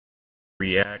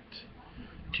react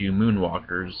to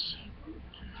Moonwalkers.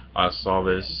 I saw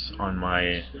this on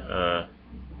my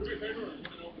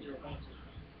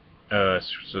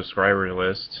subscriber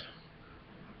list,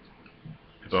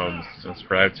 people I'm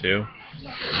subscribed to,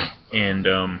 and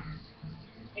I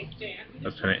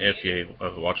was kind of iffy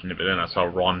of watching it, but then I saw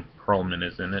Ron Perlman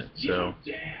is in it, so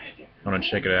I want to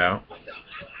check it out.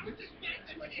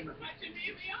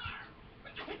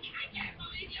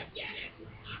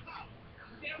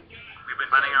 We've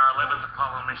been running our 11th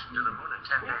Apollo mission to the moon in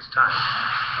 10 days' time.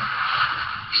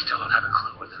 We still don't have a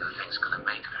clue whether the thing's going to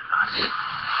make it or not.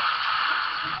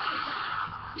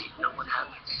 Do you know what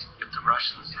happens if the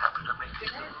Russians happen to make it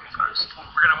to the moon first?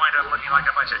 We're going to wind up looking like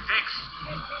a bunch of dicks.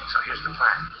 So here's the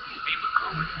plan. Meet with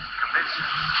Cooper. Convince him.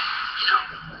 You know,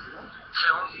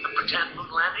 film the pretend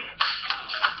moon landing.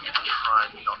 Try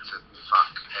not to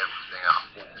fuck everything up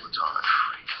all the time.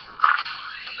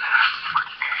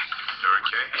 You're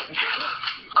okay?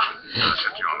 I'll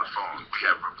set you on the phone. We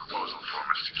have a proposal for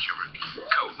Mr. Kubrick.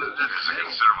 There's a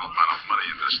considerable amount of money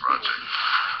in this project.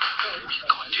 What are you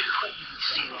going to do?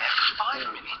 See him there for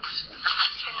 5 minutes.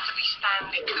 Pretend to be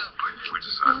Stanley Kubrick. We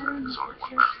decided that there's only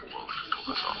one man in the world who can pull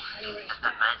this off. And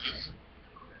that is...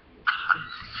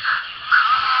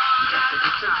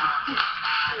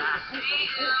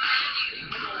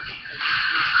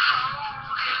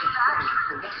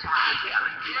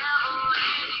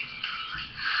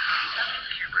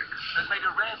 Kubrick has made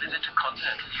a rare visit to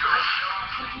continental Europe.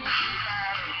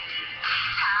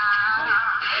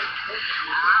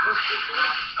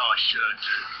 Oh, sure,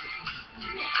 too.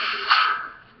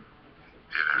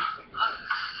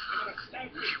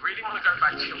 If you really want to go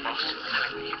back to your boss and tell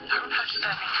him you don't have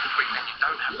Stanley Kubrick and you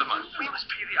don't have the money, we must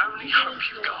be the only hope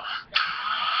you've got.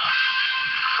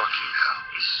 Fucking hell.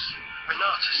 It's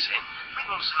Renata sent. He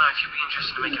wants to know if you'd be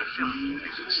interested in making a film.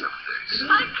 He's in 7 days.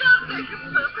 I can't make a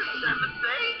film in 7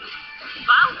 days.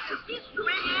 Wow, it's 3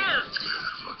 years.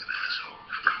 Fucking asshole.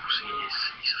 Of course he is.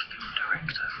 He's a film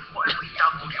director. What if we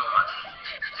doubled your money?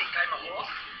 Think I'm a whore?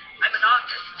 I'm an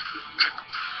artist.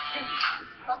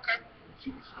 Okay.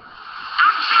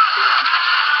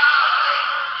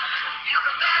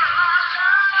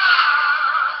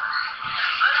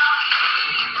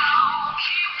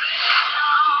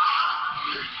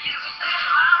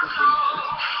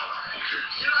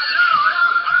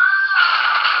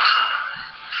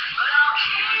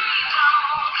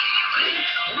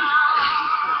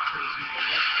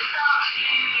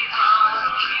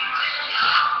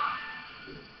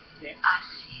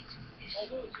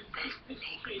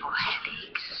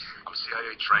 I'm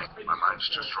CIA trained. My mind's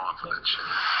just drawn for that shit.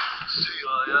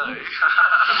 CIA.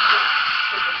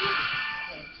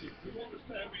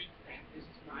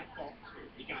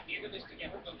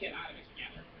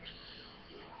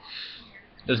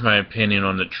 This is my opinion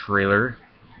on the trailer.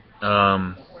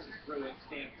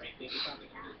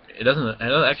 It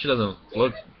actually doesn't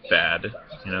look bad.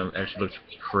 You know, it actually looks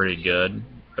pretty good.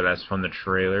 But that's from the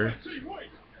trailer.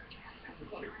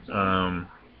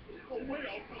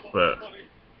 But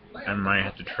I might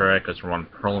have to try it because Ron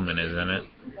Perlman is in it.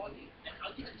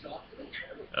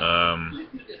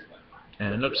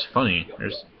 And it looks funny.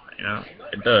 There's, you know,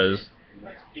 it does.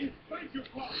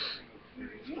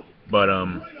 But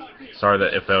sorry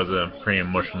that if that was a pretty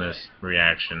emotionless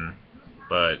reaction,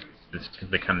 but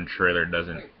the kind of trailer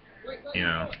doesn't, you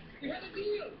know,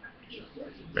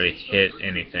 really hit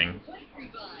anything.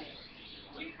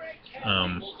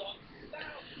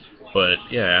 But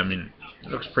yeah, I mean, it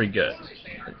looks pretty good.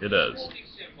 It does.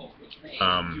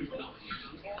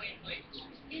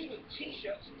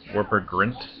 Rupert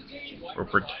Grint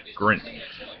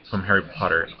from Harry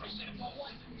Potter.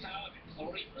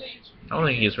 I don't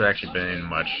think he's actually been in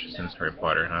much since Harry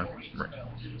Potter, huh?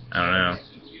 I don't know.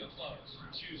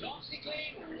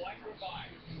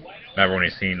 I've only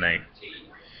seen, like,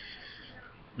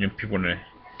 you know, people want to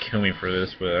kill me for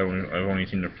this, but I've only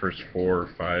seen the first 4 or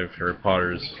 5 Harry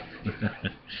Potters.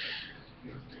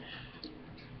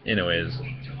 Anyways,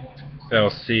 I'll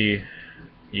see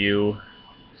you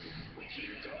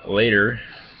later,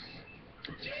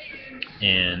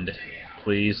 and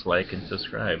please like and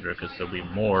subscribe because there'll be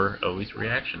more of these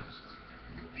reactions.